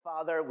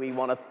Father, we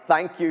want to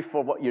thank you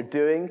for what you're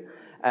doing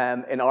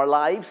in our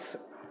lives.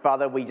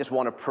 Father, we just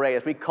want to pray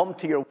as we come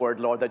to your word,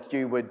 Lord, that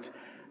you would,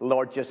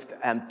 Lord, just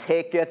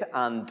take it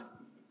and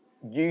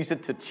use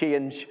it to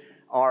change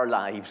our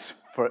lives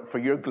for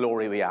your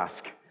glory, we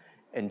ask.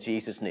 In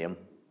Jesus' name,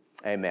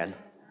 amen.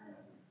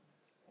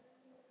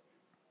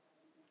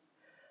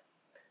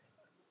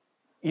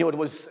 You know, it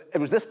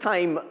was this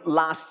time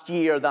last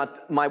year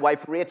that my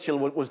wife Rachel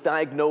was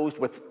diagnosed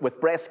with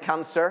breast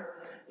cancer.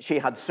 She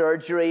had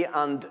surgery,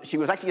 and she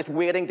was actually just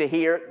waiting to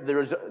hear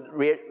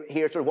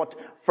sort of what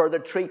further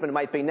treatment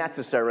might be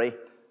necessary.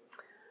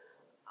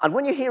 And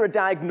when you hear a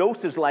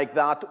diagnosis like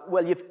that,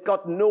 well, you've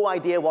got no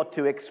idea what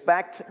to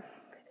expect.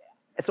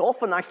 It's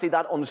often actually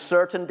that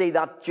uncertainty,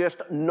 that just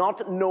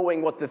not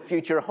knowing what the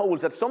future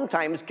holds, that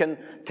sometimes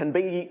can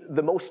be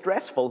the most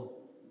stressful.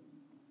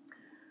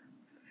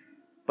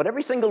 But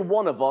every single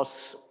one of us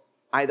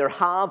either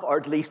have or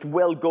at least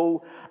will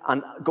go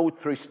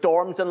through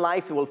storms in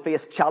life. We will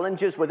face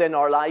challenges within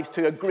our lives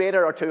to a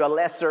greater or to a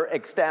lesser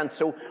extent.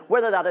 So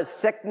whether that is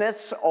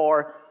sickness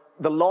or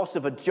the loss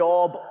of a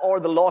job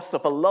or the loss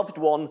of a loved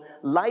one,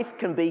 life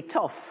can be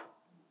tough.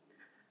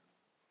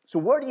 So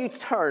where do you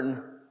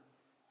turn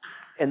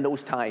in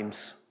those times?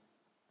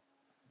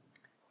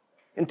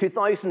 In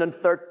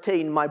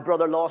 2013, my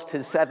brother lost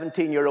his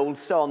 17-year-old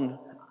son,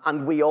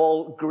 and we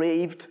all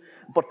grieved.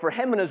 But for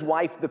him and his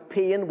wife, the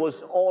pain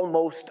was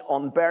almost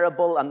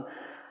unbearable, and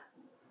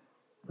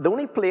the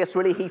only place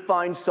really he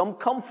found some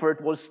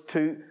comfort was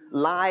to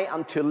lie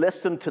and to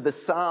listen to the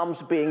Psalms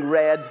being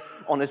read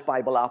on his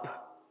Bible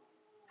app.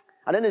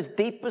 And in his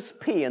deepest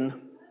pain,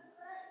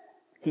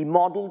 he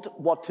modeled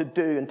what to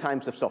do in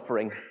times of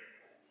suffering.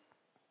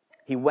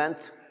 He went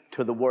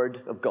to the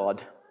Word of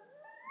God.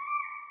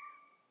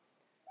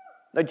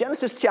 Now,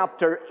 Genesis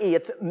chapter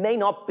 8 may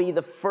not be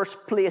the first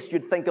place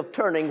you'd think of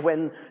turning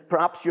when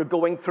perhaps you're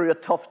going through a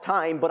tough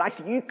time, but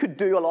actually you could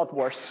do a lot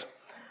worse.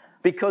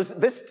 Because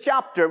this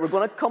chapter we're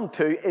going to come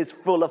to is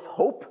full of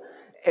hope,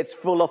 it's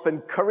full of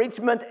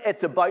encouragement,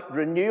 it's about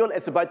renewal,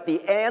 it's about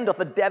the end of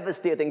a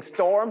devastating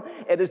storm,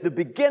 it is the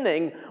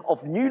beginning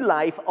of new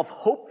life, of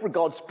hope for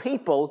God's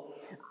people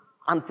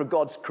and for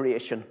God's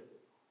creation.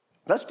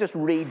 Let's just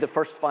read the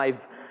first 5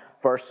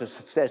 verses.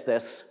 It says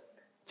this,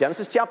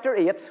 Genesis chapter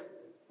 8,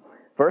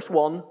 Verse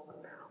 1,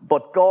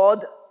 but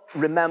God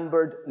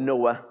remembered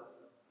Noah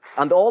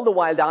and all the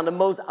wild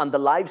animals and the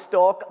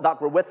livestock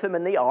that were with him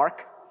in the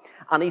ark,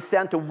 and he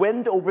sent a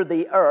wind over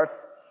the earth,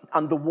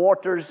 and the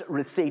waters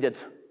receded.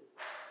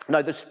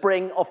 Now the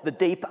spring of the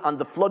deep and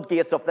the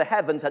floodgates of the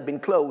heavens had been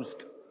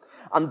closed,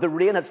 and the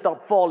rain had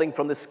stopped falling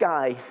from the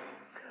sky.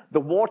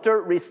 The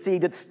water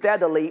receded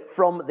steadily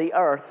from the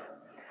earth.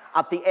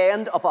 At the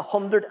end of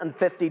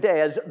 150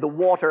 days, the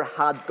water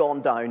had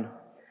gone down.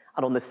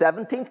 And on the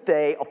 17th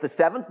day of the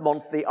 7th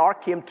month, the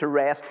ark came to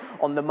rest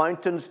on the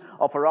mountains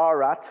of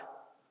Ararat.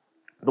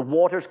 The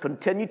waters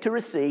continued to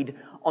recede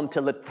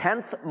until the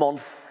 10th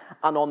month,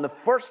 and on the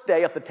first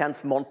day of the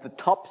 10th month, the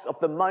tops of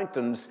the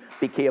mountains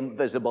became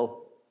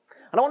visible.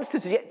 And I want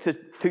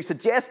to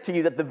suggest to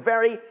you that the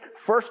very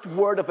first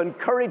word of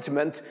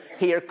encouragement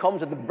here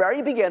comes at the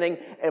very beginning,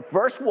 in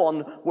verse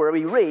 1, where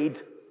we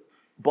read,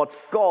 but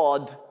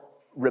God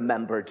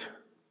remembered.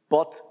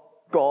 But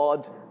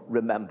God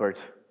remembered.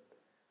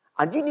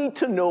 And you need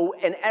to know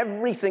in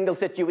every single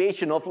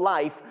situation of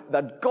life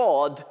that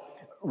God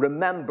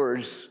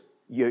remembers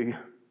you.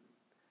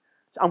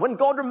 And when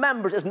God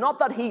remembers, it's not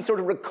that he's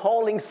sort of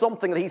recalling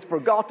something that he's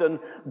forgotten.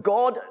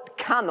 God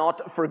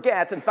cannot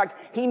forget. In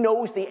fact, he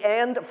knows the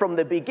end from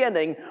the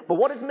beginning. But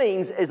what it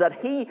means is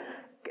that he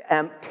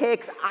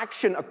takes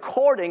action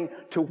according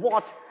to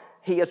what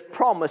he has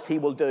promised he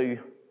will do.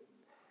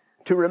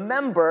 To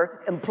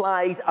remember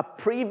implies a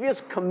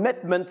previous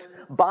commitment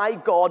by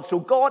God. So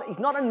God, he's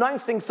not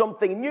announcing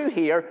something new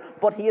here,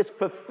 but he is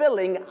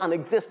fulfilling an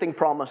existing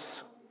promise.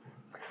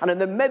 And in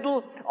the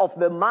middle of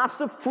the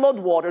massive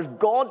floodwaters,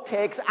 God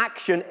takes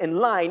action in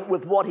line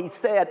with what he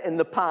said in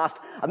the past.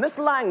 And this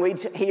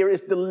language here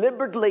is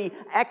deliberately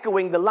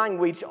echoing the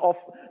language of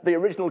the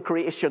original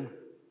creation.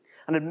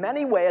 And in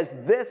many ways,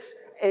 this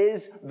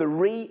is the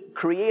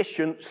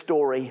recreation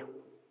story.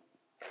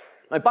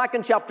 Now, back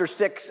in chapter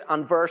 6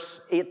 and verse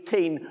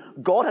 18,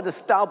 God had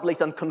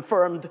established and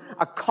confirmed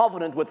a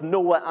covenant with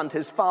Noah and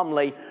his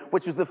family,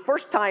 which is the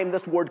first time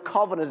this word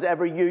covenant is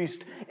ever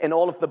used in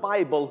all of the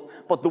Bible.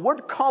 But the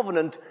word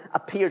covenant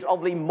appears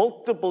obviously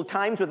multiple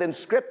times within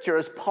Scripture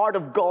as part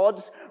of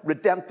God's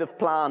redemptive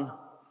plan.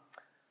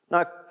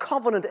 Now, a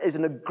covenant is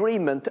an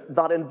agreement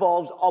that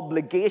involves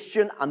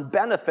obligation and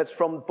benefits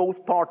from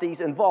both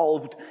parties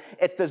involved.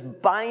 It's this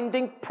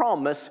binding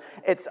promise.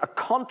 It's a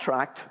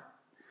contract.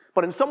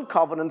 But in some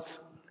covenants,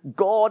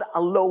 God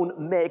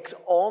alone makes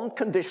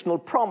unconditional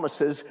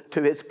promises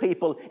to his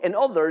people. In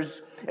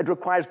others, it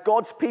requires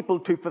God's people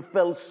to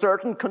fulfill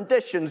certain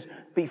conditions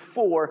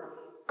before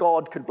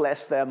God could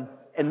bless them.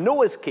 In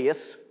Noah's case,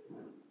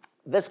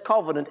 This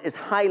covenant is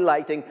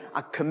highlighting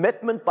a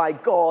commitment by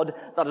God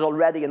that is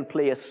already in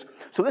place.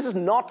 So this is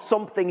not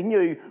something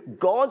new.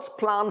 God's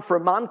plan for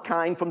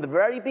mankind from the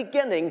very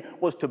beginning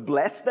was to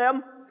bless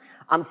them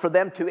and for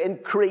them to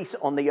increase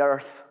on the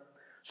earth.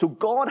 So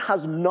God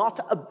has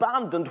not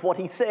abandoned what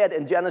he said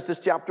in Genesis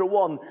chapter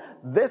 1.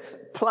 This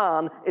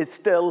plan is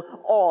still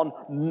on.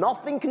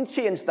 Nothing can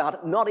change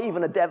that, not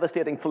even a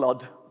devastating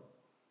flood.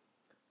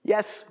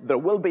 Yes, there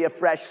will be a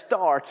fresh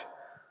start,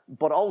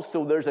 but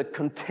also there's a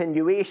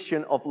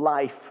continuation of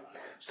life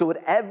so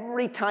that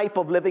every type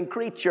of living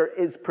creature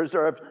is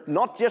preserved,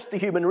 not just the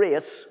human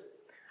race.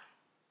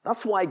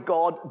 That's why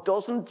God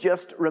doesn't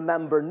just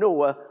remember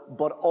Noah,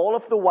 but all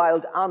of the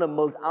wild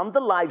animals and the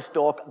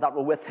livestock that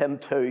were with him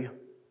too.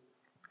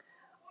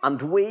 And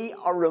we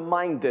are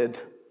reminded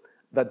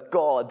that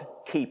God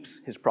keeps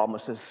his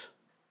promises.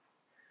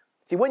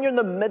 See, when you're in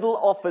the middle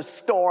of a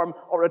storm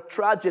or a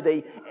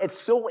tragedy, it's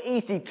so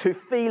easy to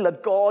feel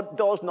that God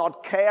does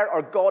not care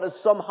or God has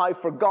somehow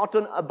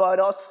forgotten about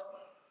us.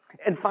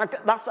 In fact,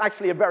 that's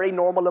actually a very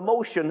normal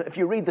emotion. If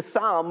you read the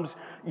Psalms,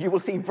 you will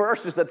see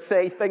verses that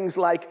say things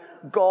like,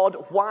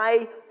 God,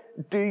 why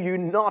do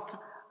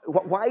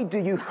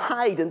you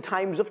hide in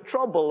times of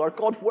trouble? Or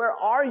God, where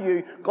are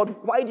you? God,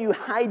 why do you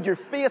hide your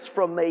face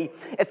from me?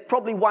 It's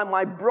probably why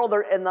my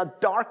brother in the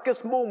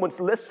darkest moments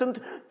listened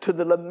to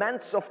the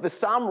laments of the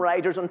psalm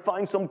writers and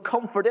found some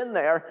comfort in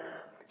there.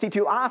 See,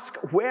 to ask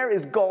where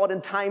is God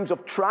in times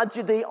of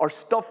tragedy or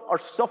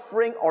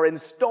suffering or in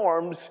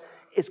storms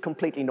is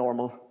completely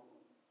normal.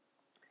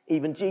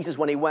 Even Jesus,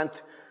 when he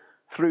went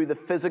through the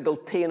physical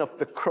pain of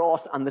the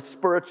cross and the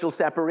spiritual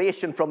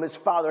separation from his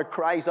Father,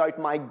 cries out,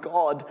 my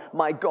God,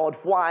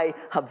 why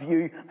have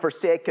you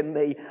forsaken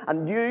me?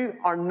 And you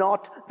are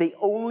not the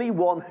only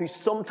one who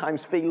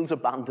sometimes feels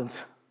abandoned.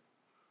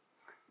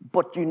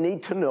 But you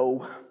need to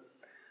know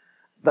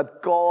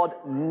that God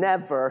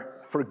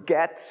never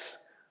forgets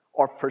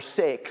or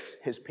forsakes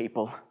his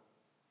people.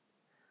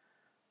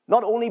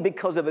 Not only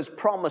because of his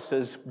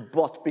promises,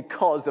 but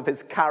because of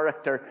his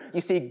character. You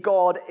see,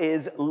 God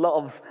is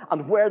love.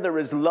 And where there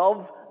is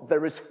love,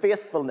 there is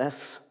faithfulness.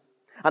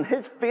 And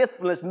his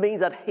faithfulness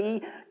means that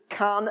he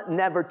can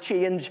never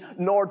change,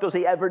 nor does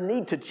he ever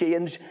need to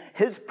change.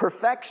 His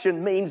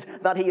perfection means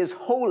that he is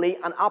holy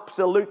and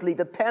absolutely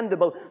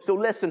dependable. So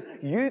listen,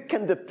 you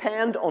can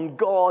depend on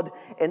God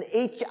in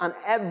each and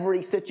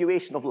every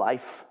situation of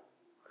life.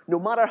 No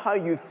matter how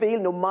you feel,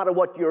 no matter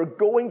what you're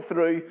going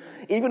through,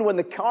 even when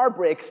the car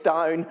breaks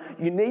down,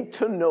 you need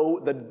to know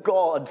that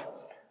God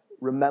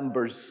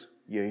remembers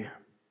you.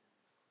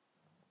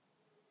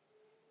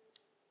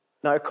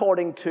 Now,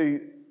 according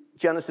to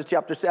Genesis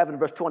chapter 7,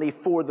 verse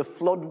 24, the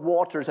flood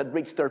waters had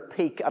reached their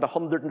peak at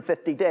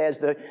 150 days.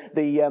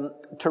 The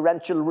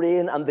torrential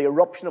rain and the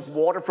eruption of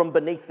water from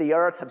beneath the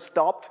earth had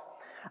stopped.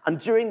 And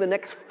during the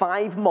next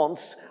 5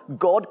 months,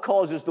 God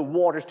causes the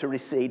waters to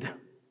recede.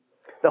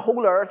 The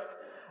whole earth,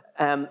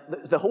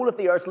 the whole of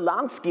the earth's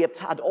landscape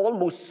had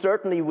almost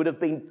certainly would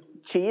have been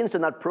changed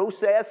in that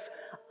process.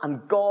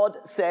 And God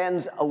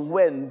sends a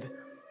wind,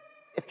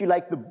 if you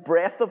like, the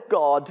breath of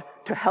God,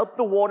 to help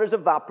the waters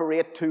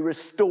evaporate, to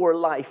restore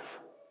life.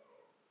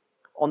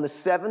 On the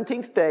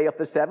 17th day of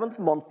the 7th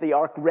month, the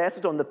ark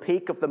rested on the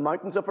peak of the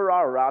mountains of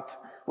Ararat,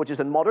 which is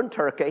in modern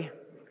Turkey.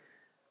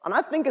 And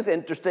I think it's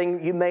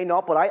interesting, you may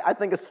not, but I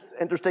think it's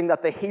interesting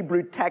that the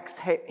Hebrew text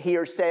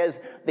here says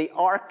the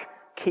ark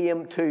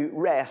came to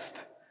rest.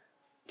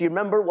 Do you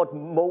remember what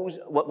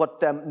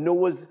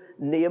Noah's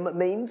name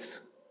means?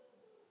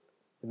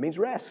 It means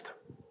rest.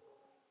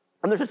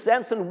 And there's a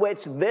sense in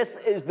which this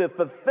is the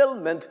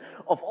fulfillment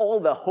of all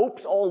the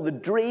hopes, all the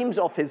dreams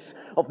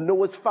of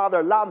Noah's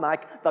father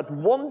Lamech, that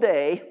one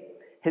day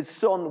his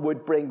son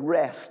would bring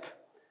rest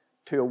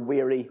to a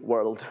weary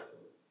world.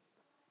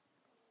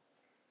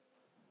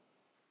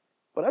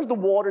 But as the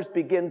waters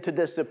begin to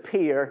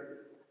disappear,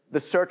 the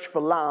search for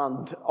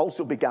land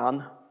also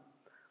began.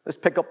 Let's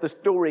pick up the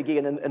story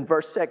again in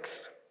verse 6.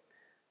 It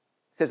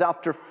says,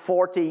 after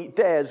 40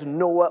 days,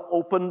 Noah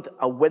opened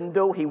a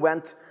window. He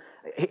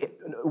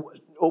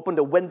opened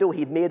a window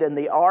he'd made in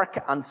the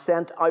ark and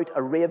sent out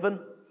a raven.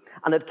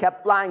 And it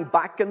kept flying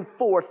back and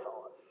forth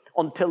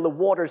until the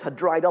waters had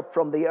dried up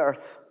from the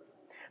earth.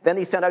 Then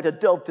he sent out a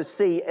dove to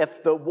see if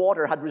the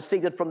water had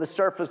receded from the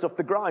surface of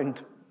the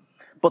ground.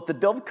 But the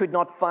dove could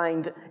not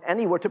find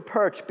anywhere to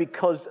perch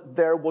because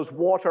there was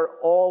water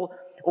all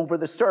over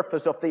the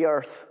surface of the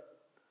earth.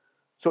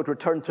 So it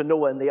returned to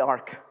Noah in the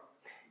ark.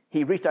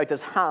 He reached out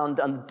his hand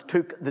and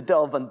took the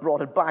dove and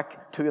brought it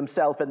back to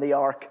himself in the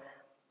ark.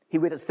 He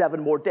waited 7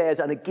 more days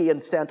and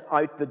again sent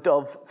out the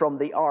dove from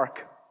the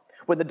ark.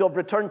 When the dove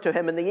returned to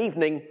him in the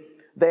evening,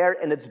 there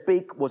in its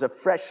beak was a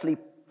freshly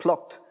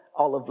plucked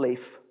olive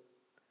leaf.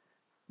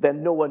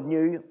 Then Noah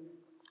knew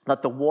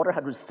that the water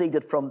had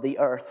receded from the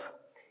earth.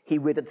 He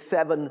waited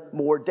 7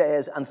 more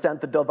days and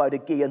sent the dove out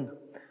again.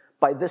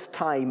 By this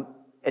time,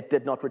 it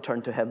did not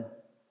return to him.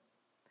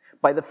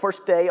 By the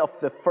first day of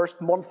the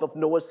first month of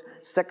Noah's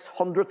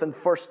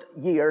 601st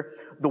year,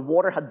 the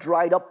water had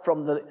dried up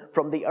from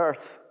the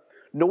earth.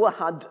 Noah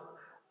had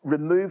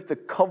removed the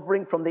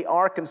covering from the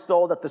ark and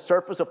saw that the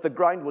surface of the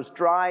ground was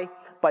dry.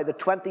 By the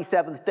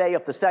 27th day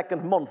of the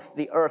second month,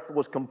 the earth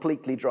was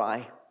completely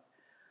dry.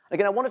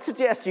 Again, I want to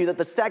suggest to you that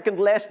the second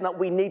lesson that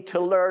we need to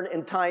learn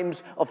in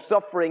times of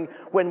suffering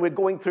when we're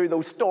going through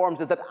those storms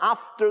is that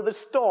after the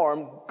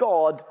storm,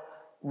 God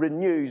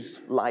renews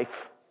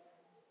life.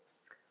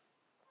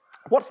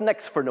 What's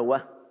next for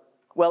Noah?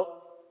 Well,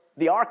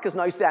 the ark is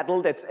now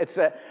settled.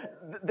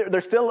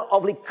 They're still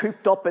obviously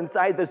cooped up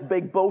inside this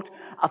big boat.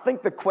 I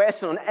think the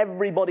question on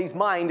everybody's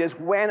mind is,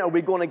 when are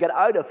we going to get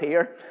out of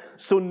here?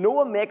 So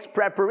Noah makes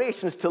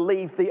preparations to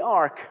leave the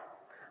ark.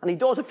 And he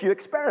does a few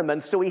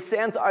experiments. So he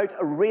sends out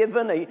a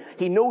raven.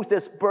 He knows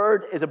this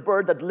bird is a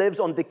bird that lives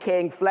on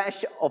decaying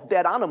flesh of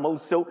dead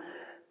animals. So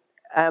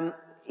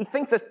he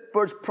thinks this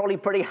bird's probably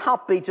pretty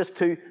happy just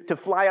to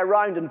fly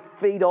around and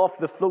feed off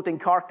the floating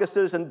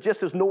carcasses. And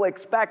just as Noah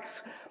expects,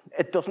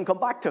 it doesn't come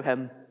back to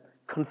him,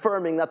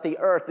 confirming that the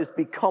earth is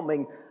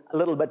becoming a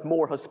little bit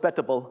more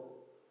hospitable.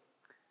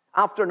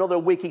 After another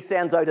week, he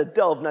sends out a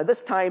dove. Now,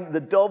 this time, the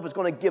dove is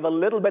going to give a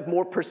little bit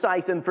more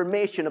precise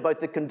information about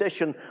the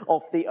condition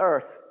of the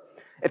earth.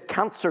 It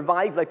can't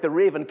survive like the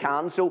raven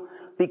can, so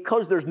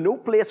because there's no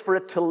place for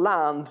it to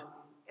land,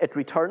 it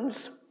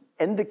returns,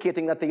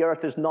 indicating that the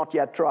earth is not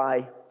yet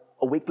dry.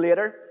 A week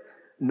later,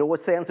 Noah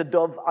sends the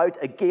dove out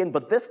again,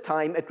 but this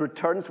time it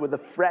returns with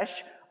a fresh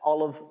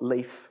olive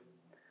leaf.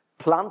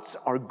 Plants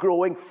are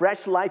growing.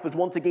 Fresh life is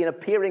once again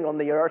appearing on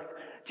the earth.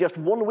 Just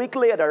 1 week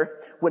later,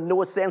 when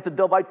Noah sends the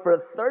dove out for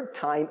a third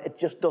time, it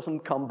just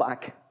doesn't come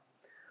back.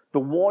 The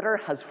water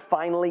has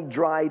finally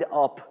dried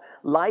up.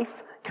 Life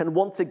can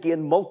once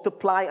again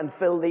multiply and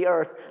fill the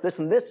earth.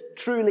 Listen, this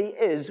truly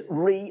is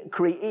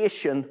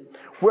recreation.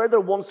 Where there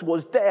once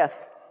was death,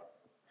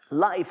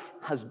 life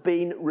has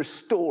been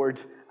restored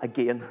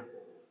again.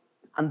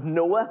 And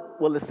Noah,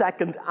 well, the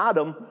second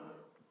Adam,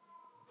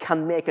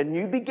 can make a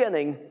new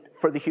beginning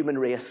for the human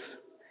race.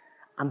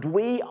 And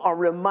we are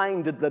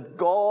reminded that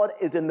God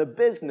is in the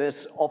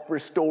business of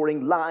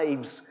restoring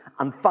lives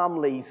and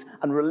families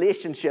and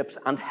relationships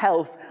and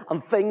health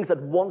and things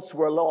that once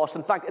were lost.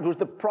 In fact, it was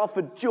the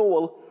prophet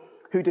Joel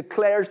who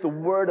declares the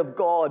word of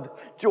God.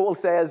 Joel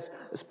says,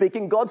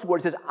 speaking God's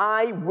word, says,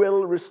 I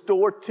will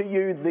restore to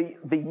you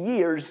the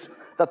years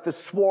that the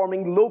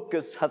swarming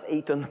locusts have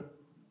eaten.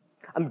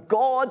 And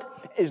God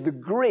is the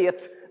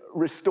great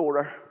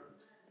restorer.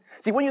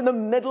 See, when you're in the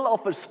middle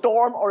of a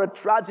storm or a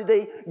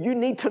tragedy, you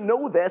need to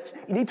know this.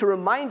 You need to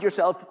remind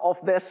yourself of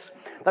this,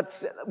 that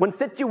when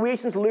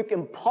situations look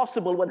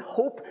impossible, when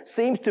hope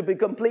seems to be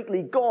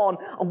completely gone,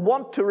 I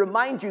want to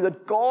remind you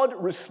that God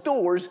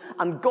restores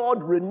and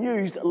God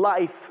renews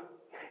life.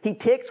 He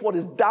takes what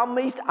is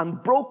damaged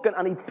and broken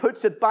and he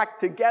puts it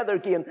back together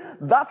again.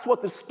 That's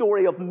what the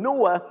story of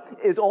Noah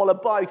is all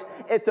about.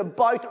 It's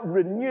about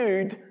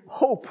renewed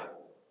hope.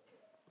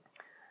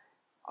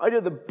 Out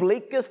of the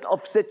bleakest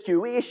of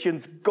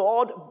situations,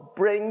 God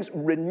brings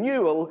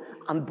renewal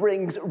and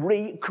brings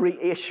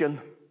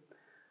recreation.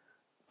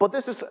 But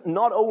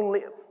not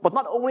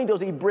only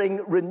does he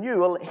bring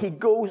renewal, he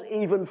goes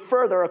even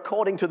further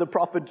according to the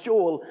prophet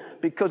Joel.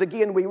 Because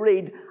again we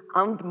read,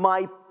 and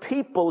my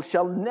people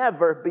shall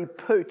never be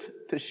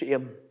put to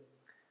shame.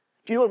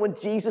 Do you know when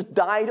Jesus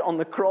died on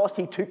the cross,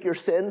 he took your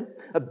sin?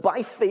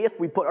 By faith,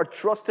 we put our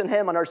trust in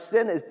him and our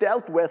sin is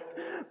dealt with.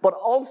 But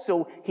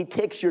also, he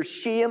takes your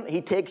shame,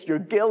 he takes your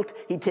guilt,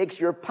 he takes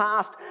your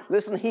past.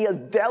 Listen, he has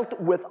dealt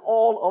with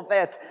all of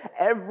it.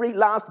 Every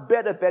last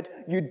bit of it.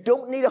 You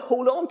don't need to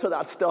hold on to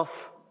that stuff.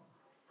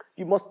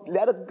 You must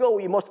let it go.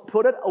 You must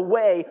put it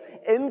away.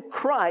 In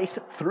Christ,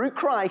 through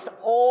Christ,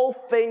 all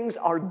things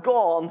are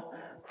gone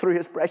through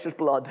his precious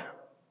blood.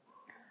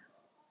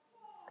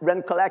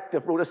 Rend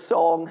Collective wrote a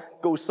song,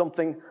 goes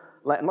something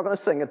like, I'm not going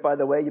to sing it, by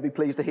the way, you'll be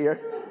pleased to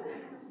hear.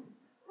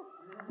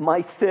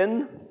 My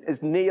sin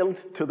is nailed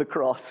to the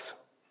cross.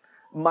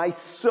 My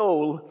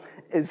soul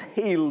is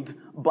healed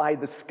by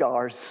the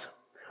scars.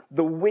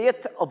 The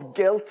weight of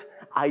guilt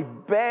I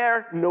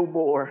bear no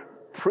more.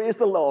 Praise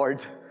the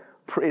Lord.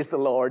 Praise the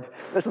Lord.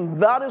 Listen,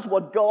 that is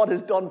what God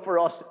has done for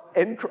us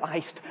in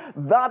Christ.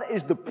 That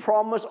is the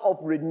promise of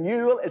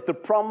renewal. It's the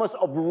promise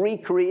of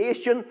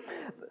recreation.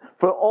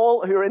 For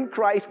all who are in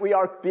Christ, we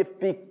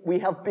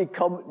have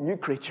become new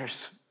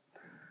creatures.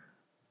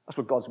 That's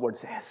what God's word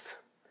says.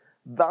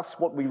 That's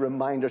what we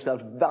remind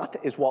ourselves. That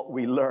is what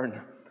we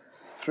learn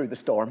through the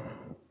storm.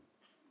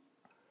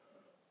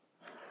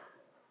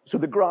 So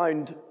the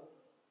ground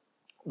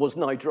was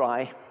now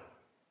dry,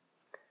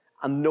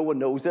 and Noah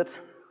knows it.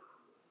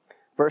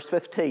 Verse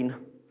 15.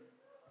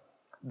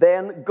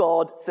 Then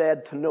God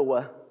said to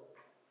Noah,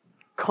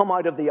 come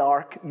out of the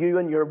ark, you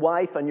and your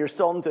wife and your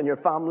sons and your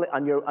family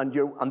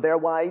and their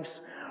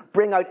wives.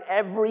 Bring out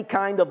every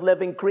kind of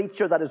living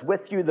creature that is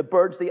with you, the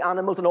birds, the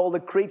animals, and all the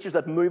creatures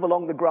that move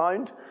along the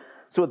ground,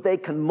 so that they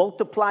can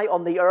multiply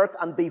on the earth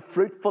and be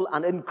fruitful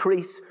and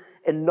increase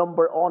in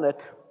number on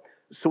it.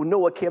 So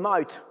Noah came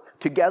out,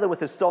 together with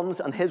his sons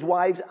and his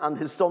wives and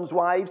his sons'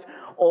 wives,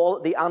 all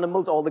the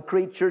animals, all the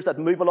creatures that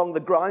move along the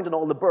ground and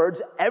all the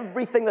birds,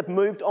 everything that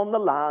moved on the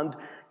land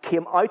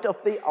came out of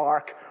the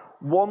ark,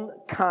 one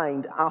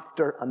kind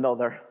after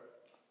another.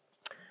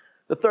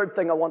 The third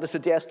thing I want to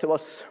suggest to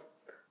us,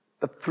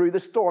 that through the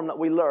storm that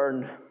we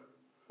learn,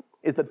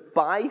 is that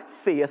by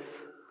faith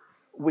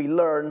we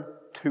learn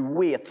to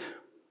wait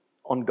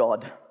on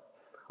God,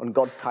 on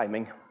God's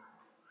timing.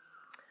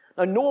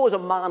 Now, Noah was a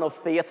man of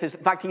faith. In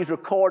fact, he's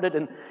recorded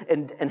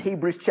in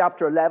Hebrews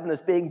chapter 11 as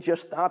being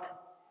just that.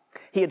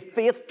 He had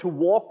faith to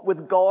walk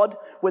with God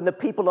when the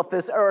people of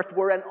this earth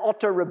were in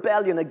utter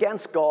rebellion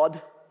against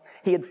God.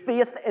 He had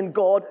faith in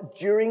God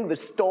during the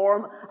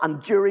storm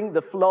and during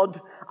the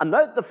flood. And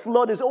now that the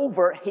flood is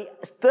over, he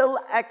still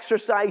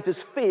exercises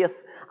faith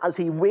as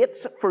he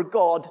waits for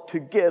God to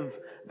give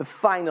the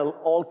final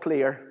all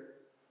clear.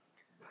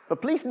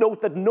 But please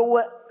note that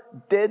Noah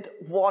did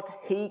what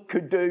he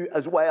could do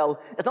as well.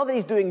 It's not that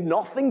he's doing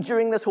nothing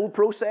during this whole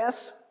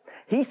process.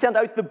 He sent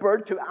out the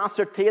bird to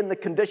ascertain the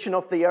condition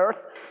of the earth.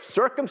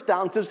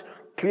 Circumstances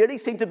clearly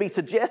seem to be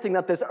suggesting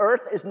that this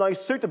earth is now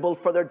suitable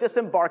for their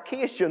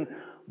disembarkation.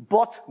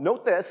 But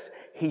note this,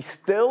 he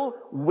still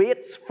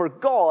waits for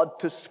God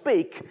to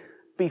speak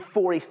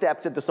before he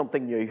steps into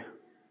something new.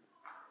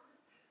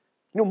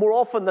 More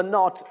often than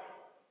not,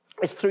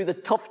 it's through the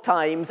tough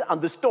times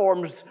and the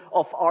storms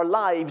of our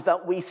lives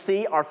that we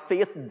see our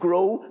faith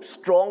grow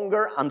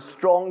stronger and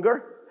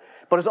stronger.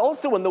 But it's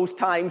also in those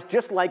times,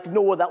 just like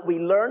Noah, that we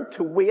learn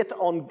to wait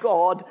on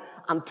God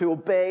and to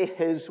obey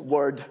his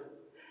word.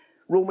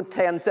 Romans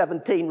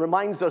 10:17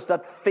 reminds us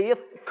that faith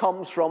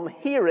comes from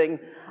hearing,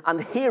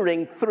 and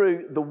hearing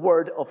through the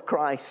word of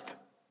Christ.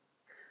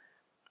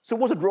 So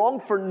was it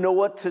wrong for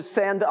Noah to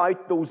send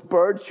out those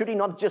birds? Should he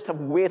not just have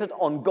waited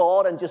on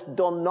God and just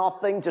done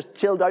nothing, just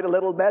chilled out a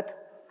little bit?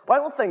 Well,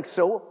 I don't think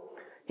so.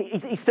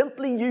 He's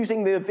simply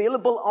using the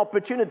available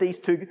opportunities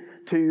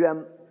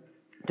to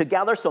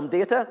gather some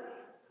data.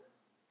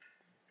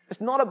 It's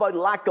not about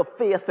lack of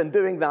faith in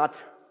doing that.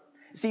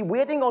 See,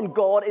 waiting on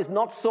God is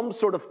not some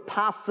sort of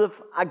passive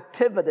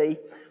activity.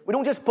 We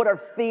don't just put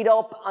our feet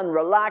up and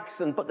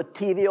relax and put the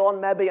TV on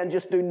maybe and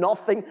just do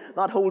nothing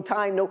that whole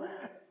time. No,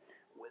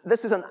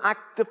 this is an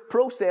active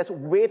process.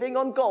 Waiting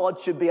on God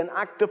should be an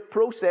active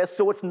process.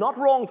 So it's not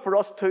wrong for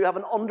us to have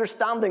an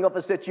understanding of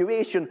a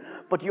situation,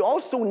 but you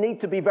also need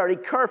to be very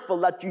careful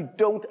that you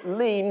don't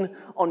lean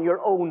on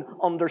your own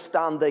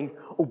understanding.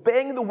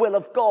 Obeying the will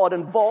of God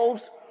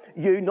involves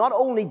you not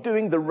only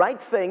doing the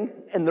right thing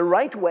in the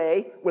right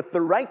way with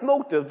the right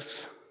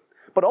motives,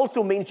 but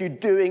also means you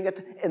doing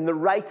it in the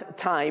right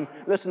time.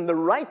 Listen, the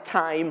right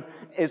time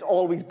is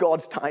always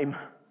God's time.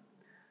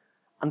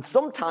 And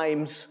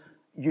sometimes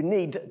you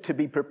need to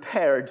be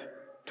prepared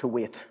to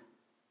wait.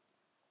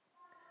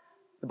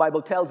 The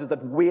Bible tells us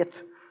that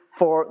wait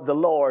for the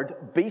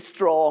Lord. Be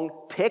strong,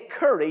 take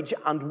courage,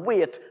 and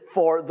wait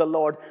for the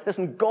Lord.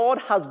 Listen, God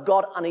has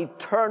got an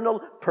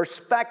eternal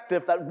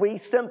perspective that we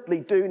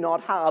simply do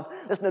not have.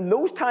 Listen, in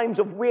those times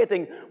of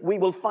waiting, we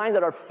will find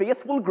that our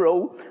faith will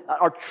grow,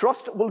 our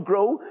trust will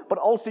grow, but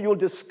also you'll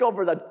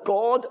discover that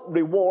God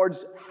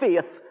rewards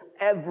faith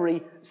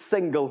every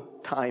single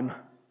time.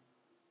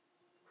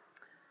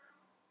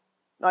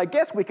 Now, I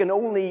guess we can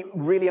only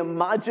really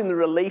imagine the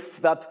relief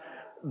that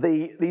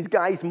these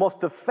guys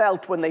must have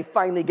felt when they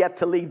finally get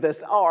to leave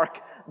this ark.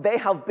 They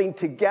have been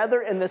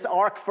together in this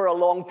ark for a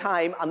long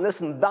time, and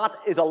listen, that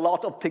is a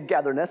lot of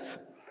togetherness.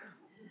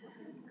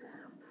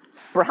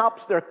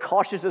 Perhaps they're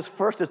cautious at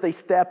first as they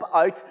step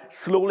out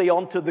slowly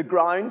onto the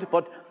ground,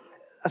 but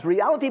as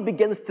reality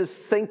begins to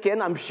sink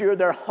in, I'm sure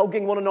they're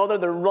hugging one another,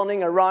 they're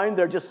running around,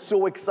 they're just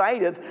so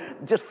excited,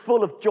 just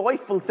full of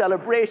joyful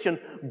celebration.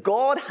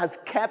 God has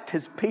kept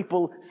his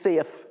people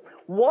safe.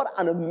 What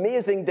an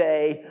amazing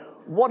day.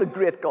 What a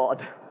great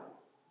God.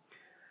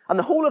 And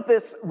the whole of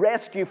this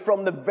rescue,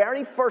 from the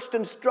very first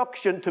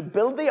instruction to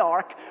build the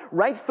ark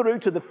right through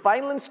to the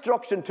final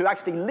instruction to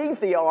actually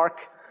leave the ark,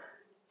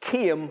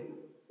 came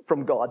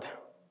from God.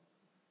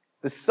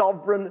 The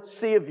sovereign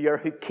Savior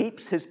who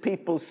keeps his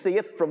people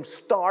safe from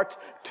start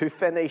to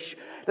finish.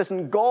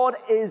 Listen, God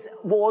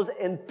was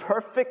in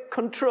perfect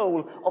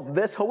control of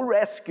this whole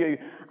rescue,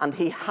 and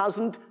he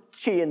hasn't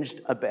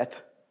changed a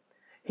bit.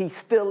 He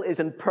still is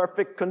in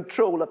perfect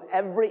control of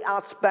every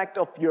aspect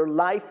of your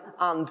life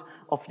and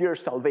of your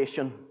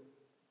salvation.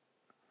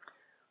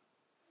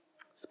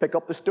 Let's pick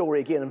up the story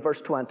again in verse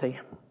 20.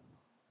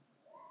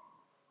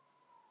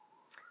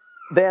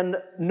 Then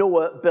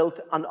Noah built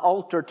an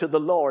altar to the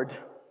Lord,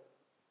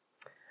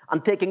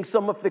 and taking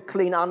some of the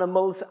clean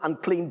animals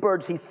and clean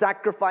birds, he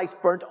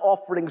sacrificed burnt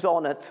offerings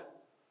on it.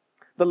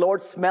 The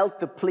Lord smelt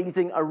the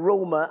pleasing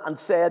aroma and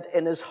said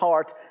in his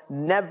heart,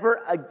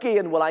 "Never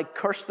again will I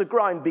curse the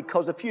ground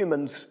because of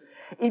humans,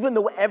 even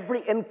though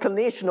every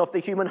inclination of the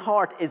human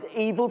heart is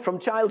evil from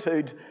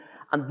childhood,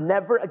 and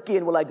never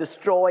again will I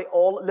destroy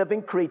all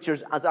living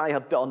creatures as I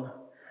have done.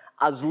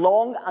 As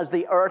long as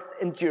the earth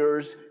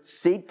endures,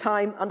 seed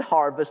time and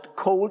harvest,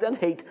 cold and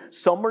heat,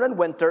 summer and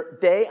winter,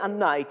 day and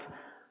night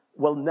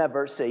will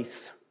never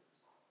cease."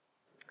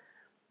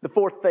 The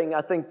fourth thing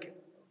I think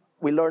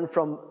we learn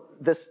from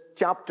this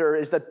chapter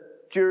is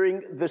that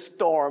during the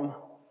storm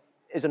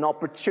is an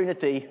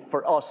opportunity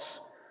for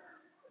us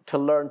to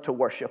learn to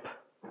worship.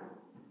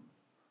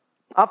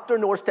 After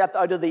Noah stepped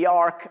out of the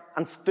ark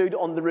and stood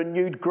on the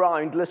renewed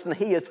ground, listen,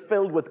 he is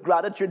filled with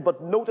gratitude.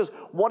 But notice,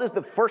 what is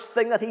the first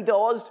thing that he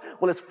does?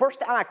 Well, his first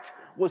act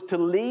was to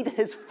lead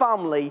his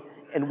family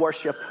in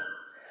worship.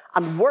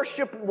 And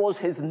worship was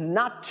his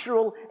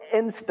natural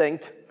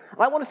instinct.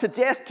 And I want to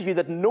suggest to you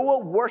that Noah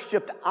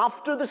worshipped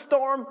after the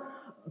storm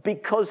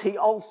because he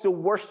also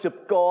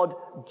worshipped God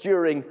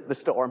during the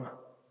storm.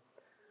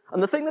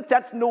 And the thing that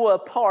sets Noah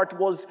apart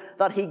was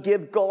that he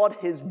gave God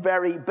his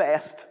very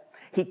best.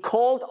 He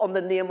called on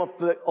the name of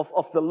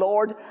the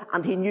Lord,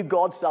 and he knew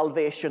God's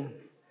salvation.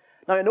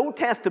 Now, in Old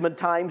Testament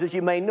times, as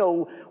you may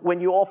know, when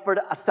you offered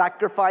a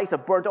sacrifice, a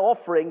burnt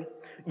offering,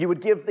 you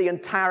would give the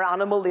entire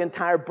animal, the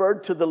entire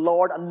bird to the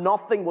Lord, and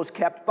nothing was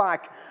kept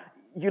back.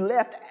 You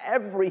left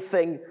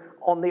everything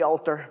on the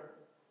altar.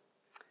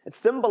 It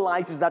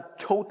symbolizes that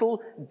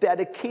total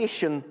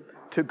dedication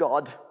to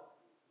God.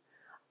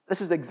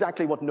 This is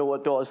exactly what Noah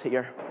does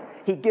here.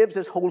 He gives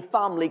his whole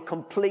family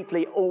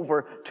completely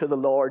over to the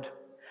Lord.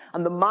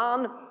 And the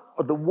man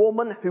or the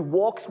woman who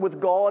walks with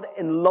God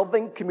in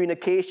loving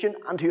communication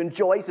and who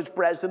enjoys his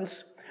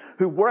presence,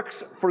 who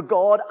works for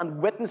God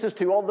and witnesses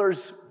to others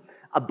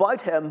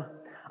about him,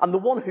 and the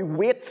one who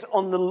waits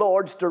on the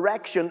Lord's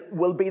direction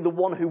will be the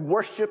one who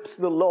worships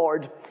the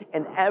Lord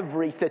in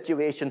every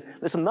situation.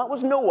 Listen, that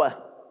was Noah.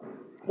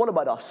 What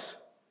about us?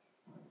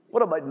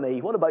 What about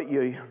me? What about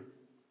you?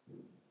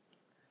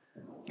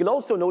 You'll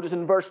also notice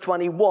in verse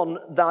 21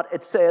 that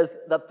it says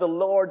that the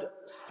Lord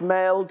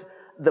smelled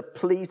the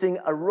pleasing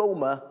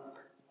aroma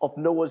of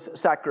Noah's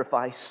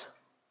sacrifice.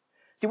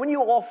 See, when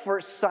you offer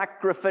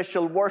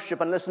sacrificial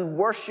worship, and listen,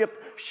 worship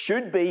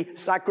should be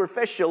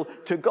sacrificial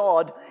to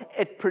God,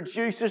 it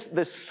produces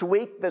this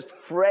sweet, this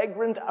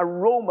fragrant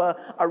aroma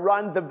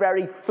around the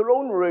very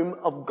throne room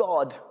of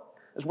God.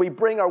 As we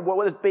bring our,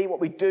 whether it be what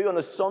we do on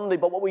a Sunday,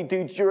 but what we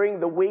do during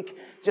the week,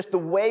 just the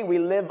way we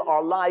live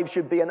our lives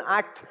should be an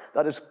act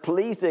that is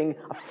pleasing,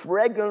 a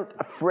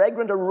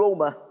fragrant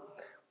aroma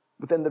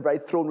within the very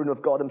throne room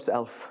of God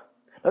himself.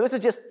 Now, this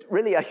is just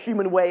really a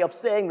human way of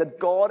saying that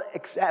God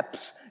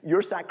accepts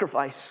your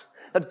sacrifice,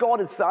 that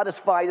God is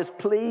satisfied, is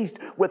pleased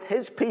with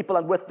his people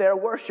and with their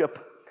worship.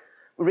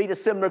 We read a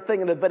similar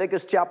thing in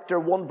Leviticus chapter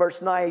 1,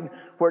 verse 9,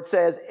 where it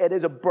says, it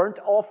is a burnt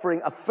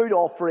offering, a food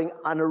offering,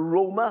 an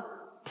aroma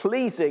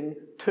pleasing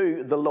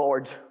to the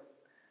Lord.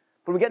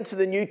 When we get into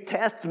the New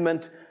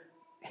Testament,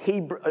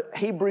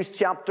 Hebrews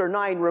chapter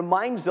 9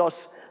 reminds us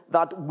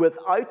that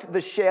without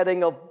the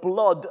shedding of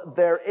blood,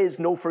 there is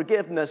no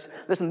forgiveness.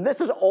 Listen, this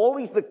is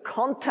always the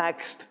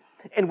context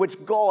in which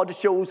God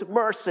shows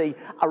mercy.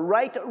 A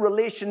right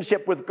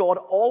relationship with God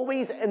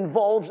always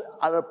involves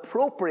an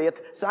appropriate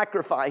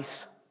sacrifice.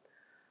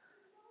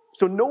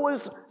 So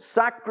Noah's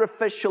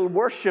sacrificial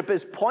worship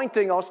is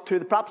pointing us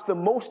to perhaps the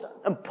most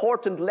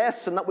important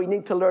lesson that we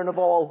need to learn of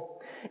all.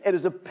 It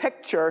is a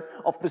picture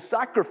of the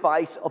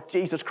sacrifice of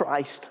Jesus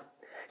Christ.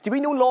 See,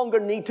 we no longer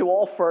need to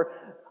offer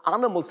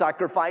animal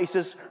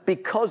sacrifices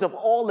because of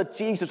all that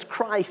Jesus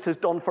Christ has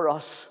done for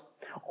us.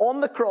 On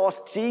the cross,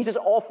 Jesus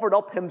offered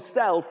up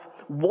himself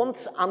once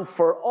and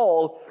for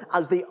all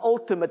as the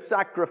ultimate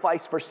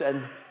sacrifice for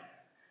sin.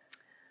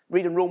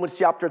 Read in Romans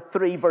chapter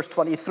 3, verse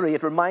 23.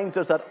 It reminds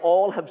us that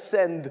all have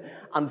sinned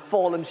and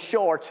fallen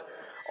short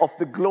of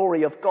the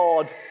glory of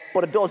God.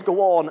 But it does go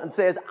on and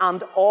says,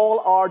 and all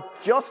are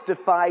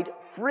justified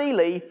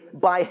freely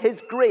by his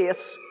grace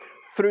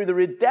through the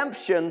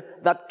redemption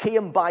that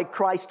came by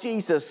Christ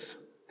Jesus.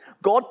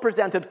 God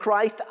presented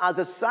Christ as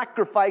a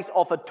sacrifice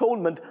of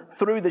atonement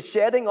through the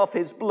shedding of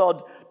his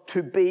blood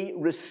to be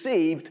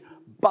received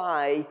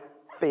by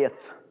faith.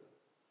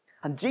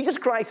 And Jesus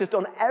Christ has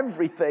done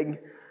everything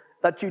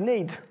that you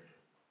need.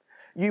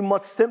 You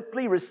must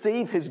simply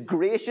receive his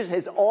gracious,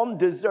 his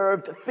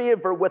undeserved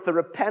favor with a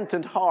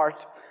repentant heart.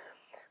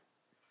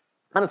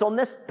 And it's on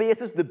this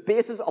basis, the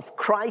basis of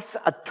Christ's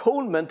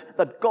atonement,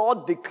 that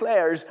God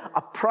declares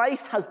a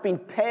price has been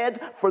paid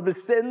for the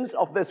sins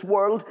of this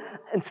world.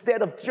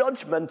 Instead of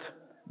judgment,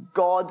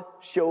 God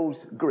shows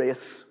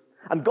grace.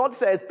 And God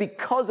says,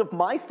 because of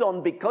my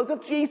Son, because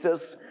of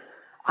Jesus,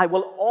 I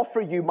will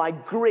offer you my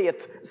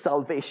great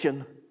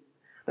salvation.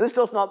 Now, this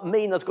does not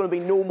mean there's going to be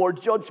no more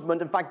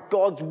judgment. In fact,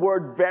 God's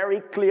word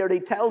very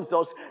clearly tells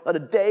us that a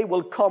day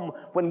will come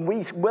when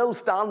we will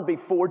stand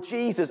before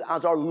Jesus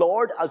as our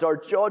Lord, as our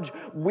judge.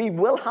 We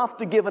will have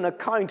to give an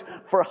account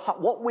for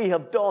what we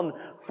have done,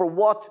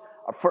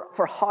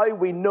 for how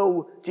we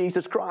know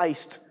Jesus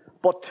Christ.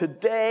 But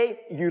today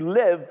you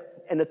live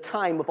in a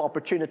time of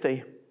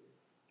opportunity,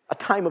 a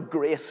time of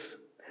grace.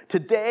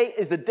 Today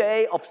is the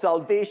day of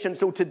salvation.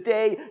 So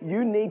today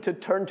you need to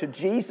turn to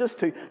Jesus,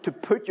 to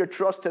put your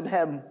trust in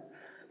him.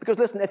 Because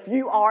listen, if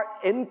you are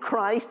in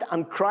Christ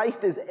and Christ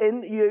is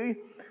in you,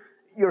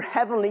 your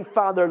heavenly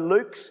Father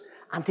looks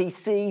and he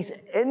sees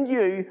in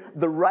you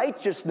the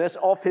righteousness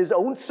of his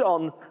own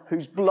Son,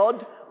 whose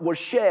blood was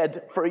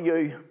shed for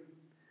you.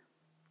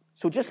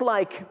 So just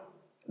like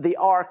the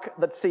ark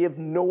that saved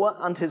Noah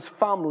and his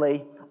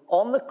family,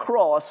 on the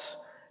cross,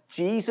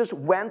 Jesus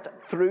went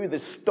through the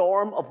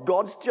storm of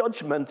God's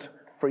judgment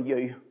for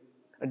you.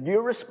 And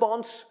your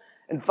response,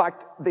 in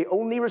fact, the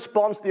only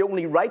response, the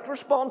only right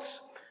response,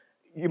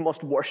 you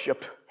must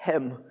worship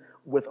him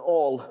with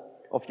all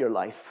of your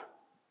life.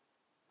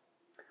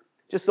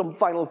 Just some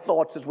final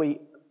thoughts as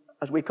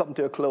we come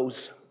to a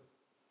close.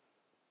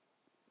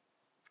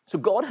 So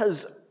God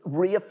has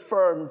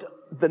reaffirmed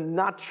the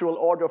natural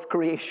order of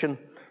creation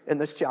in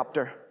this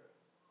chapter.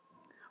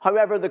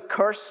 However, the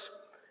curse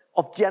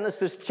of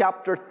Genesis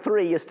chapter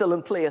 3 is still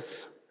in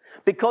place.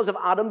 Because of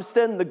Adam's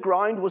sin, the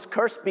ground was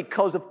cursed.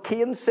 Because of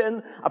Cain's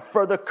sin, a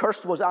further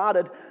curse was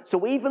added.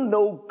 So even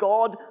though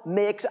God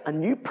makes a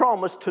new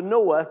promise to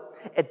Noah,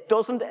 it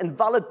doesn't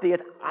invalidate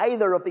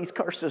either of these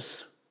curses.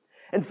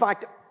 In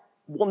fact,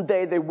 one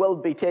day they will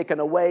be taken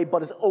away,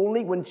 but it's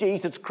only when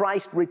Jesus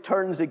Christ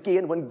returns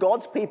again, when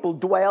God's people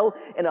dwell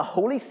in a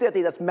holy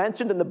city that's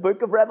mentioned in the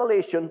book of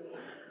Revelation,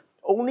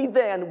 only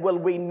then will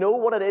we know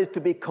what it is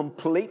to be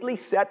completely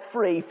set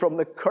free from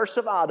the curse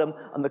of Adam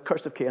and the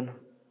curse of Cain.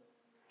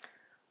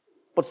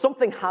 But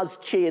something has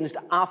changed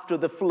after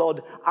the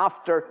flood,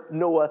 after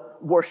Noah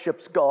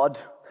worships God.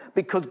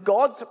 Because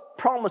God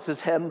promises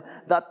him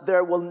that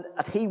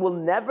he will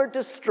never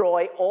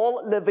destroy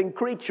all living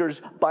creatures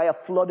by a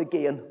flood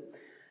again.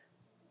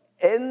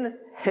 In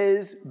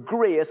his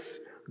grace,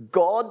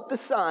 God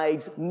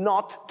decides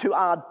not to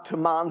add to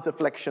man's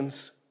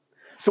afflictions.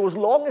 So as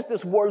long as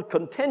this world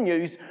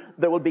continues,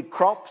 there will be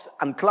crops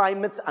and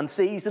climates and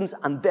seasons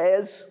and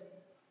days.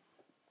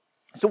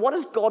 So what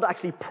is God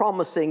actually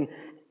promising?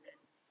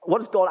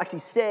 What is God actually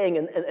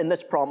saying in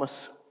this promise?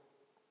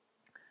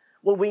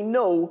 Well, we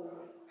know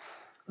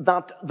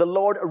that the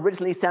Lord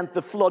originally sent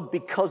the flood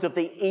because of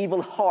the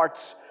evil hearts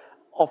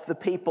of the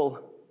people.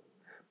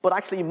 But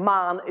actually,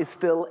 man is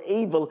still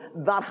evil.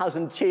 That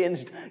hasn't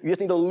changed. You just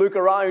need to look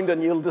around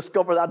and you'll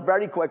discover that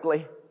very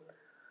quickly.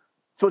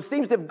 So it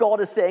seems that God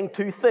is saying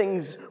two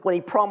things when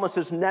he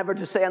promises never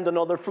to send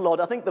another flood.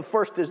 I think the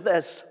first is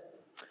this.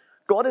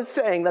 God is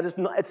saying that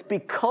it's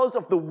because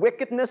of the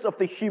wickedness of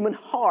the human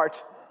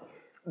heart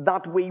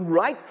that we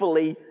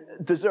rightfully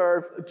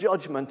deserve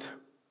judgment.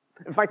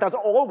 In fact, that's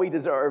all we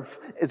deserve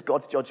is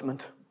God's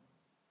judgment.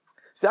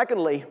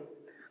 Secondly,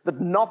 that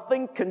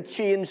nothing can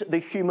change the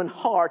human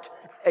heart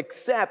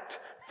except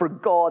for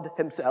God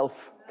himself.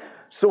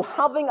 So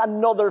having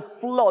another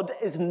flood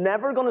is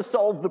never going to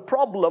solve the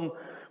problem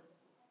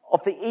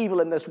of the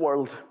evil in this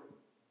world.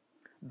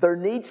 There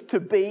needs to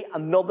be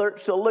another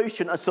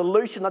solution, a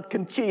solution that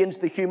can change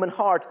the human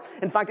heart.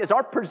 In fact, it's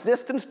our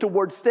persistence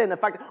towards sin, in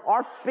fact,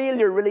 our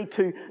failure really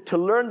to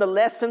learn the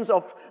lessons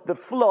of the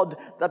flood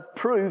that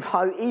prove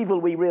how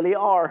evil we really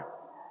are.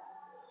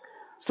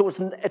 So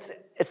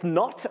it's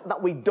not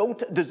that we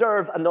don't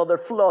deserve another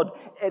flood.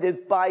 It is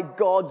by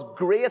God's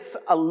grace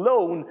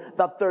alone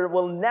that there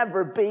will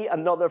never be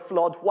another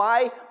flood.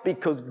 Why?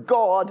 Because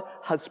God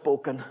has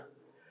spoken.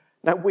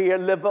 Now, we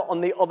live on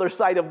the other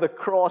side of the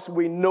cross.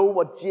 We know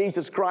what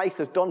Jesus Christ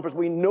has done for us.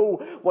 We know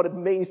what it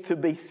means to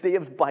be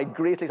saved by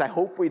grace. At least I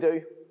hope we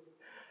do.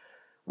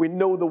 We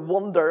know the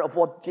wonder of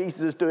what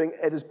Jesus is doing.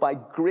 It is by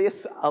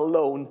grace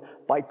alone,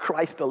 by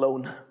Christ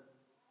alone.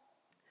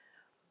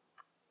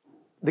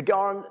 The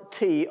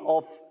guarantee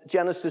of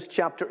Genesis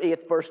chapter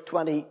 8, verse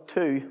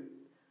 22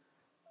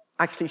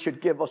 actually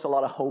should give us a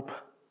lot of hope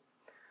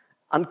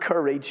and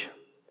courage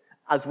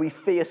as we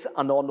face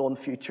an unknown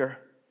future.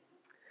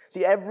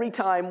 See, every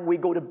time we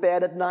go to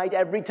bed at night,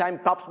 every time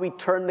perhaps we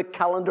turn the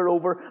calendar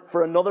over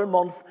for another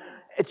month,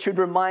 it should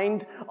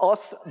remind us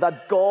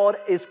that God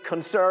is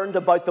concerned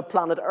about the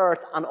planet Earth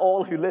and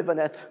all who live in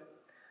it.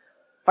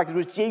 In fact, it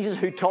was Jesus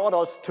who taught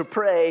us to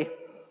pray,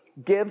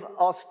 "Give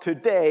us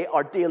today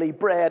our daily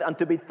bread," and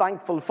to be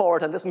thankful for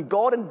it. And listen,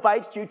 God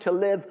invites you to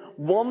live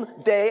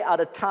one day at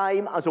a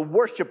time as a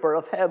worshiper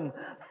of him,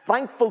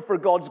 thankful for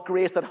God's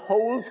grace that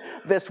holds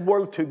this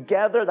world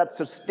together, that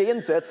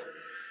sustains it.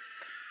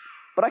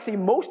 But actually,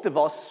 most of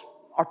us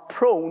are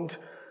prone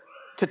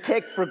to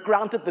take for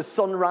granted the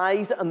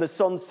sunrise and the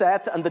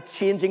sunset and the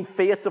changing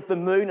face of the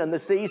moon and the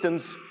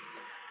seasons.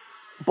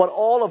 But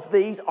all of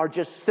these are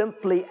just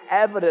simply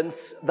evidence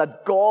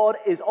that God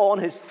is on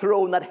his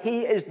throne, that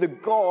he is the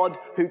God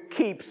who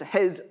keeps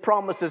his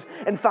promises.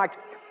 In fact,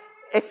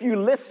 if you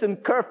listen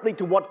carefully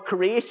to what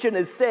creation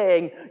is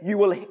saying, you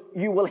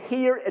will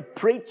hear it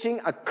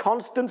preaching a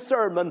constant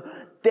sermon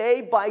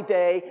day by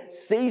day,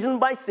 season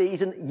by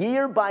season,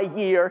 year by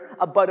year,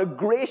 about a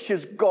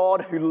gracious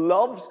God who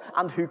loves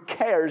and who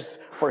cares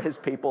for his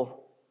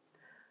people.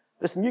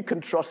 Listen, you can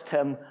trust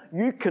him.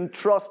 You can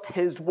trust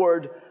his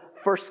word.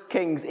 1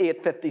 Kings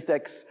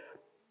 8:56.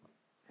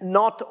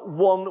 Not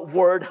one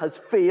word has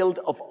failed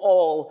of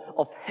all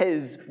of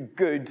his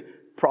good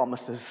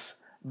promises.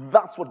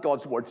 That's what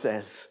God's word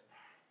says.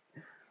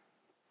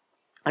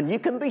 And you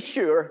can be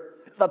sure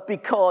that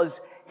because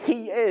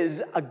he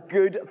is a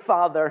good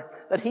father,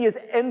 that he is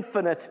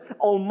infinite,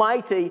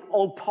 almighty,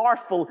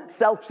 all-powerful,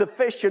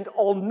 self-sufficient,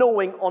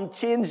 all-knowing,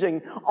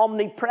 unchanging,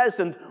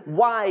 omnipresent,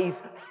 wise,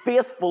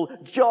 faithful,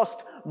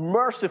 just,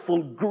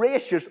 merciful,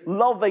 gracious,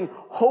 loving,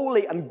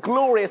 holy, and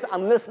glorious,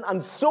 and listen,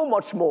 and so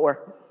much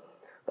more,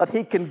 that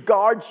He can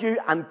guard you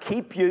and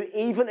keep you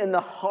even in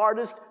the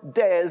hardest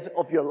days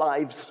of your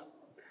lives.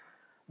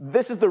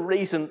 This is the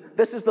reason,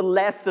 this is the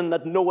lesson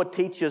that Noah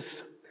teaches,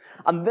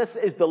 and this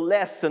is the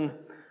lesson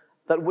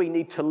that we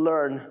need to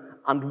learn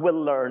and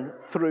will learn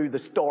through the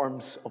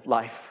storms of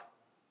life.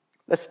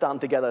 Let's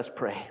stand together, let's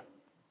pray.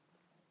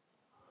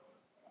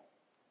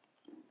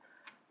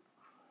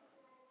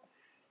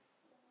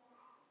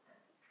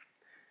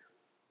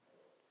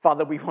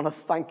 Father, we want to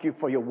thank you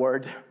for your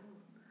word.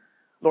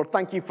 Lord,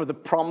 thank you for the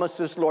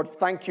promises. Lord,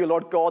 thank you,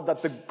 Lord God,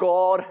 that the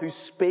God who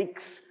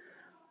speaks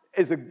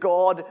is a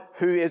God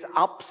who is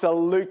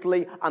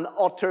absolutely and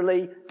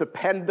utterly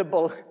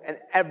dependable in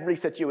every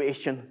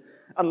situation.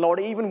 And Lord,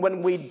 even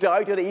when we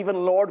doubt it, even,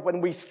 Lord,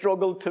 when we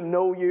struggle to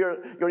know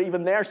you're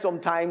even there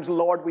sometimes,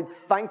 Lord, we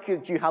thank you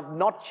that you have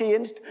not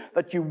changed,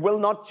 that you will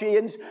not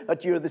change,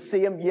 that you're the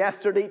same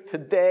yesterday,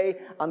 today,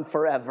 and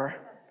forever.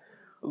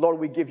 Lord,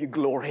 we give you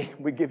glory,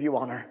 we give you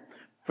honor,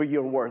 for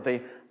you're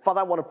worthy.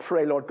 Father, I want to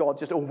pray, Lord God,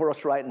 just over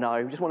us right now.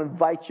 I just want to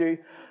invite you,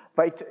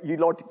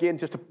 Lord, again,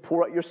 just to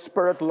pour out your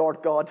Spirit, Lord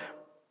God,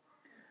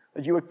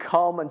 that you would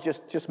come and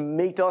just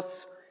meet us,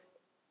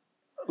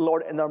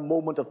 Lord, in our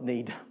moment of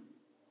need.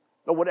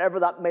 Lord, whatever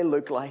that may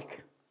look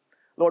like.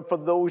 Lord, for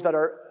those that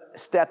are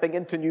stepping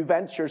into new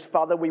ventures,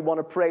 Father, we want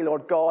to pray,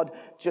 Lord God,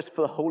 just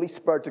for the Holy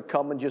Spirit to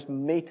come and just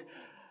meet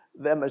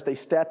them as they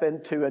step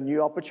into a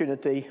new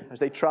opportunity, as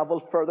they travel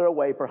further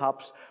away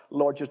perhaps.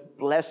 Lord, just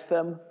bless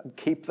them and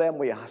keep them,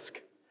 we ask.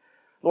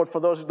 Lord, for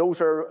those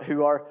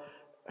who are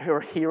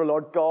here,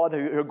 Lord God,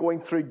 who are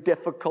going through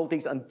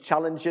difficulties and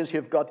challenges,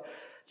 who've got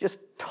just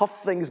tough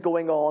things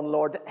going on,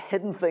 Lord,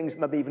 hidden things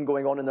maybe even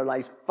going on in their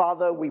lives.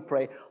 Father, we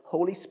pray,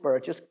 Holy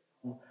Spirit, just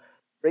come,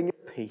 bring your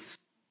peace.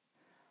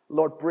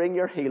 Lord, bring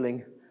your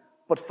healing.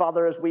 But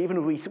Father, as we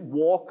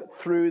walk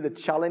through the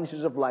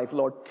challenges of life,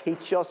 Lord,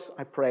 teach us,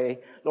 I pray,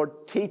 Lord,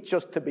 teach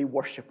us to be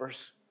worshipers.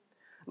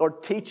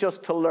 Lord, teach us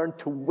to learn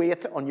to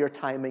wait on your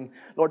timing.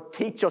 Lord,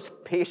 teach us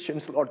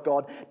patience, Lord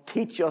God.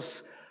 Teach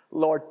us,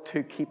 Lord,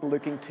 to keep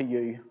looking to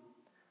you.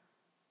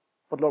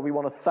 But Lord, we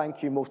want to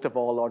thank you most of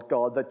all, Lord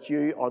God, that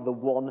you are the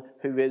one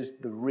who is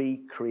the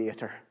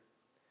recreator.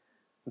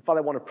 And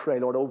Father, I want to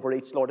pray, Lord, over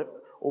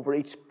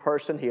each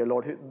person here,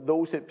 Lord,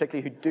 those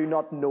particularly who do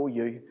not know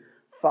you,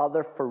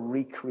 Father, for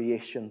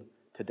recreation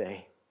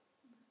today.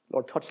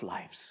 Lord, touch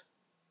lives.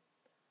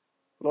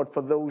 Lord,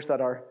 for those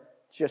that are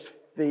just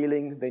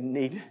feeling they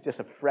need just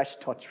a fresh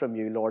touch from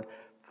you, Lord,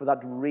 for that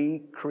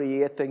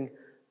recreating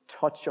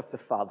touch of the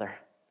Father.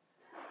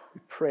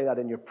 We pray that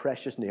in your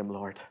precious name,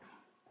 Lord.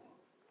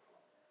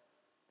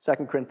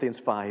 2 Corinthians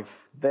 5,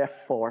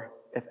 therefore,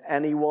 if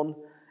anyone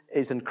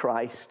is in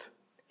Christ,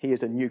 he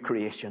is a new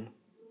creation.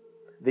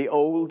 The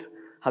old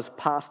has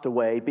passed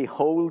away.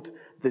 Behold,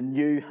 the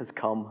new has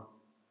come.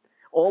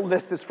 All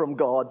this is from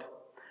God,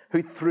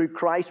 who through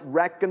Christ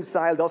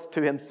reconciled us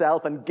to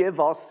himself and gave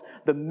us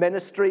the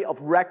ministry of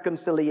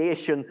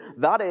reconciliation.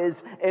 That is,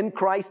 in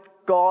Christ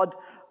God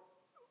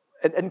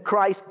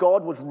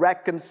was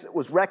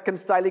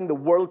reconciling the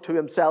world to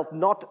himself,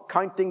 not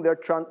counting their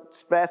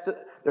trespasses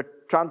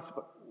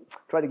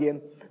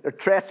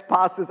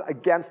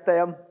against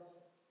them,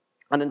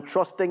 and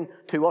entrusting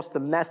to us the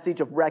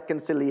message of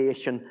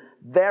reconciliation.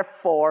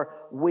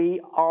 Therefore, we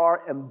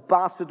are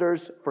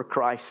ambassadors for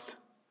Christ,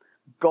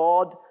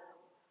 God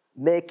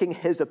making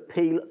his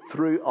appeal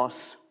through us.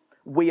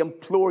 We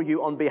implore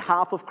you on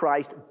behalf of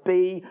Christ,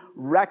 be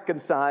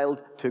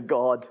reconciled to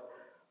God.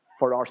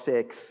 For our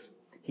sakes,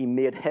 he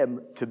made him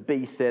to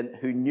be sin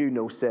who knew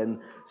no sin,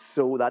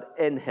 so that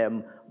in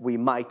him we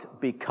might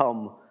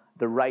become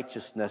the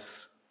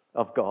righteousness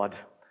of God.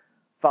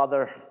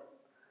 Father,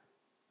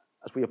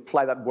 as we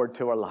apply that word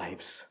to our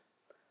lives,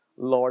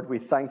 Lord, we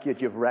thank you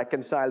that you've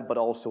reconciled, but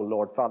also,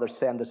 Lord, Father,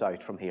 send us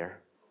out from here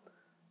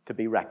to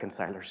be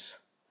reconcilers,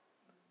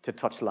 to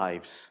touch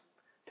lives,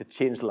 to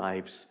change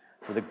lives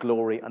for the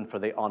glory and for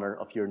the honor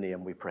of your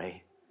name, we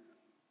pray.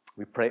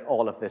 We pray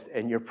all of this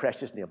in your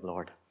precious name,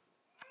 Lord.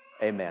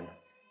 Amen.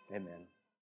 Amen.